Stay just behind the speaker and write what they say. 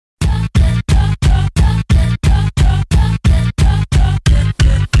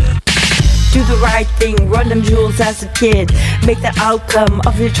right thing, run them jewels as a kid. Make the outcome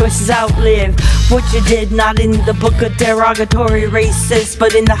of your choices outlive what you did, not in the book of derogatory racist,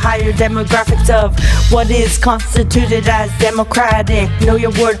 but in the higher demographics of what is constituted as democratic. Know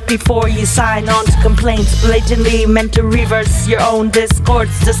your worth before you sign on to complaints blatantly meant to reverse your own discourse.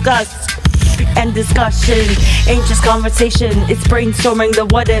 Discuss and discussion ain't just conversation, it's brainstorming the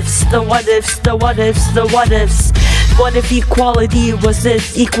what ifs, the what ifs, the what ifs, the what ifs. What if equality was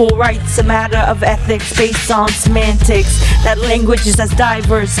this? Equal rights, a matter of ethics based on semantics. That language is as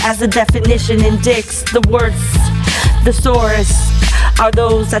diverse as the definition indicts. The worst, the sorest, are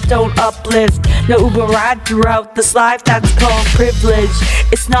those that don't uplift. No Uber ride throughout this life, that's called privilege.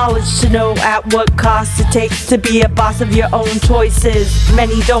 It's knowledge to know at what cost it takes to be a boss of your own choices.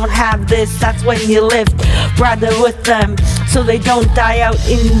 Many don't have this, that's when you lift rather with them, so they don't die out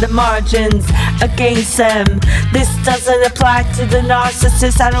in the margins against them. This doesn't apply to the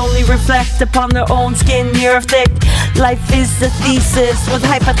narcissists that only reflect upon their own skin mirror thick. Life is the thesis with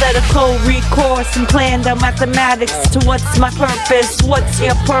hypothetical recourse and planned out mathematics to what's my purpose, what's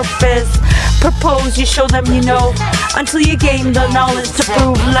your purpose. Propose, you show them you know, until you gain the knowledge to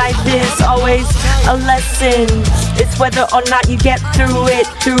prove life is always a lesson. It's whether or not you get through it,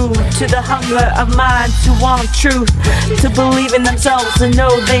 through to the hunger of mind to want truth, to believe in themselves and know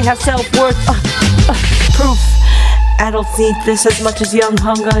they have self-worth. Proof. Adults need this as much as young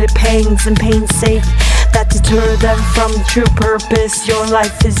hunger, pangs and pain's sake that deter them from the true purpose. Your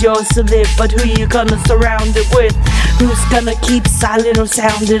life is yours to live, but who you gonna surround it with? Who's gonna keep silent or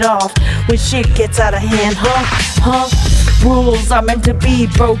sound it off when shit gets out of hand, Rules are meant to be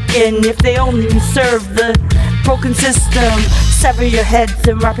broken if they only serve the broken system. Sever your heads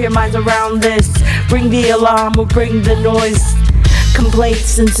and wrap your minds around this. Ring the alarm or bring the noise.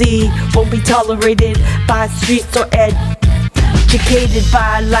 Complacency won't be tolerated by streets or educated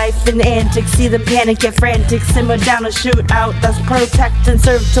by life and antics. See them panic, get frantic, simmer down and shoot out. That's protect and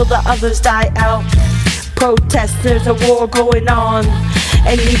serve till the others die out. Protest, there's a war going on,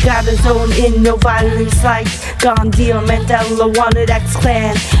 and you gotta zone in, no violence like Gandhi or Mandela wanted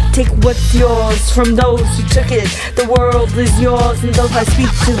X-Clan. Take what's yours from those who took it. The world is yours, and those I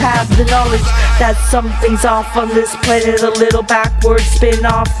speak to have the knowledge that something's off on this planet. A little backward spin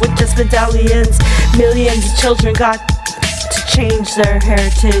off with just medallions. Millions of children got to change their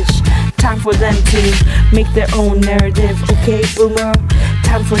heritage. Time for them to make their own narrative, okay, boomer?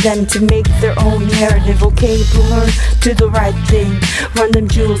 Time for them to make their own narrative, okay, boomer? Do the right thing, run them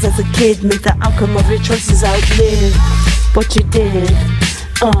jewels as a kid. Make the outcome of your choices outlive what you did.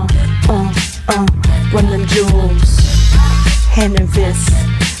 Run them jewels. Hand and fist,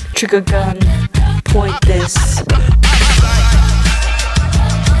 trigger gun, point this.